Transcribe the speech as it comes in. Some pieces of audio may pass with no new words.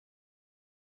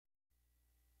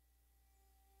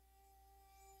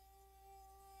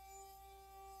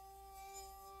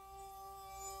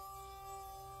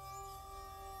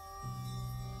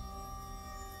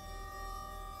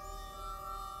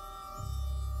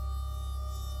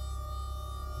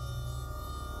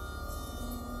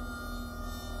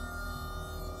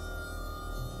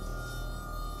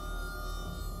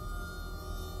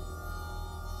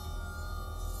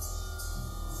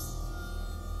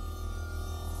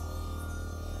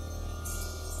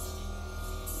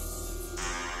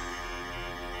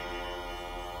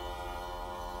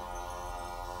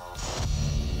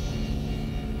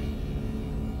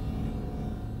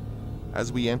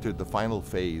As we entered the final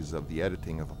phase of the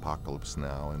editing of Apocalypse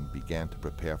Now and began to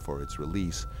prepare for its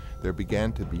release, there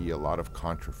began to be a lot of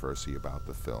controversy about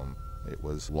the film. It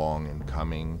was long in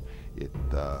coming. It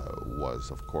was,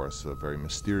 of course, a very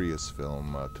mysterious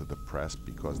film to the press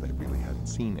because they really hadn't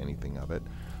seen anything of it.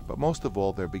 But most of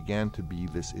all, there began to be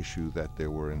this issue that there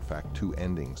were, in fact, two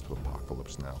endings to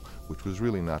Apocalypse Now, which was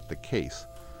really not the case.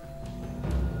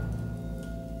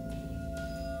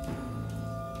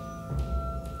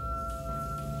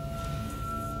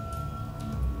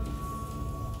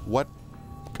 What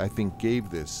I think gave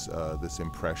this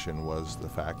impression was the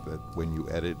fact that when you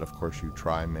edit, of course, you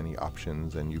try many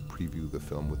options and you preview the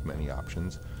film with many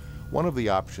options. One of the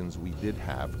options we did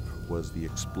have was the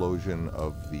explosion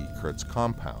of the Kurtz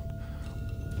compound.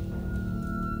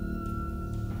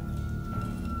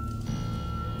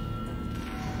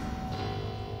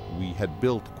 We had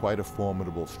built quite a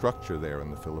formidable structure there in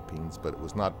the Philippines, but it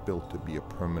was not built to be a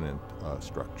permanent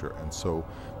structure, and so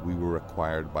we were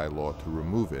required by law to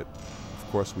remove it.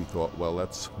 Of course, we thought, well,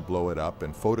 let's blow it up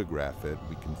and photograph it.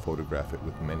 We can photograph it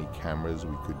with many cameras.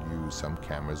 We could use some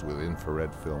cameras with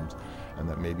infrared films, and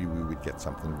that maybe we would get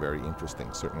something very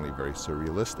interesting, certainly very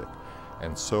surrealistic.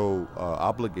 And so,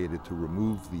 obligated to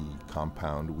remove the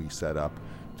compound, we set up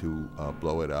to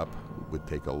blow it up. It would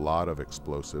take a lot of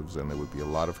explosives, and there would be a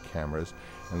lot of cameras,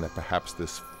 and that perhaps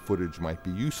this footage might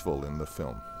be useful in the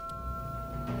film.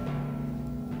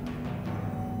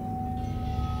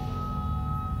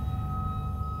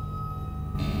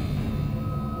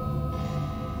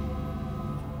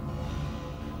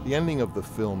 The ending of the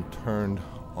film turned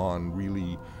on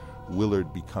really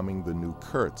Willard becoming the new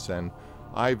Kurtz, and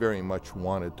I very much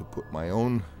wanted to put my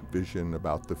own vision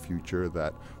about the future,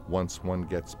 that once one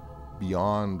gets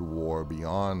beyond war,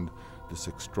 beyond this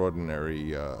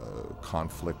extraordinary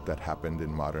conflict that happened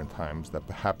in modern times, that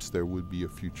perhaps there would be a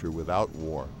future without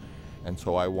war. And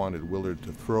so I wanted Willard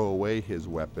to throw away his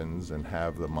weapons and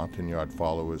have the Montagnard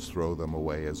followers throw them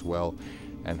away as well,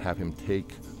 and have him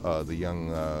take the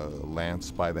young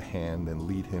Lance by the hand and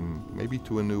lead him maybe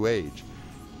to a new age.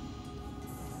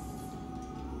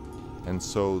 And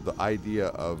so the idea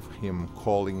of him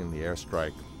calling in the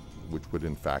airstrike, which would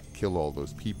in fact kill all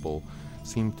those people,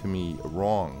 seemed to me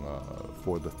wrong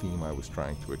for the theme I was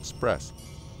trying to express.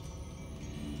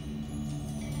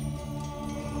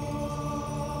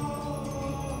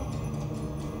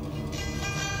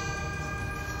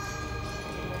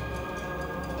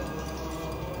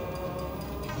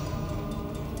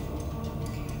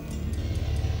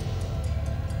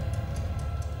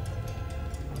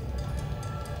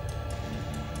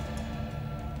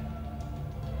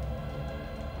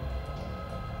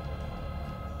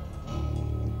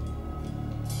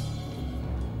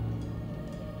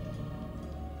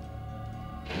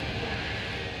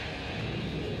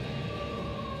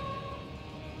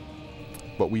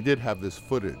 But we did have this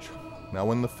footage. Now,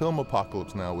 when the film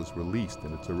Apocalypse Now was released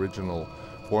in its original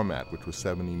format, which was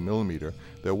 70mm,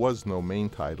 there was no main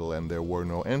title and there were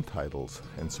no end titles.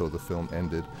 And so the film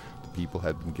ended, the people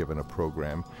had been given a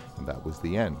program, and that was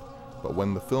the end. But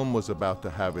when the film was about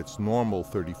to have its normal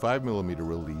 35mm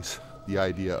release, the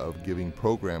idea of giving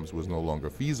programs was no longer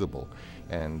feasible.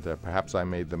 And perhaps I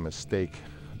made the mistake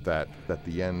that at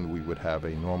the end we would have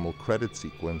a normal credit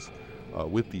sequence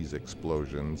with these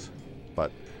explosions.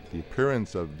 But the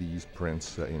appearance of these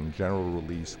prints in general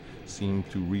release seemed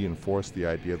to reinforce the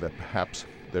idea that perhaps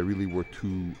there really were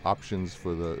two options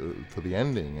for the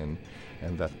ending,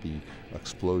 and that the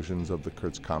explosions of the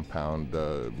Kurtz compound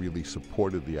really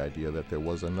supported the idea that there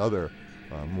was another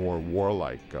more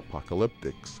warlike,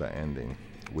 apocalyptic ending,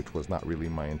 which was not really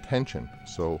my intention.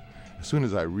 So as soon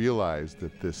as I realized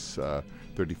that this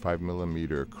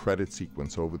 35mm credit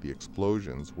sequence over the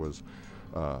explosions was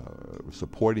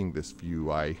supporting this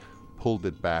view, I pulled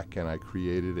it back and I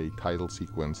created a title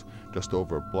sequence just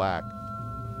over black.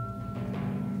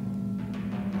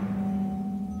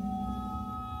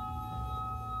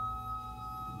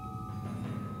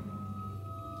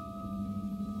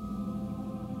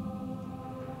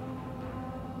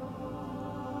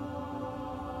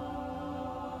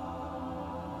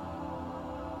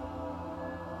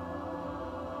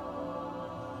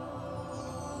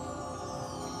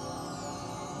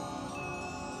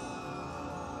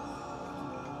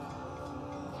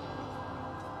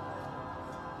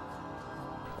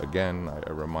 Again,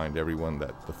 I remind everyone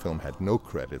that the film had no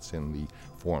credits in the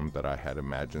form that I had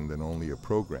imagined, and only a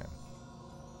program.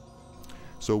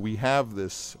 So we have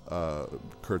this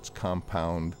Kurtz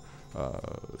compound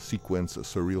sequence, a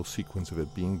surreal sequence of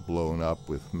it being blown up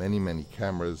with many, many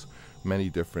cameras many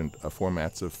different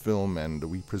formats of film, and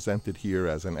we present it here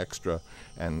as an extra,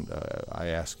 and I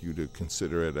ask you to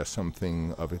consider it as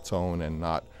something of its own and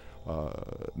not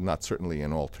certainly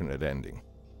an alternate ending.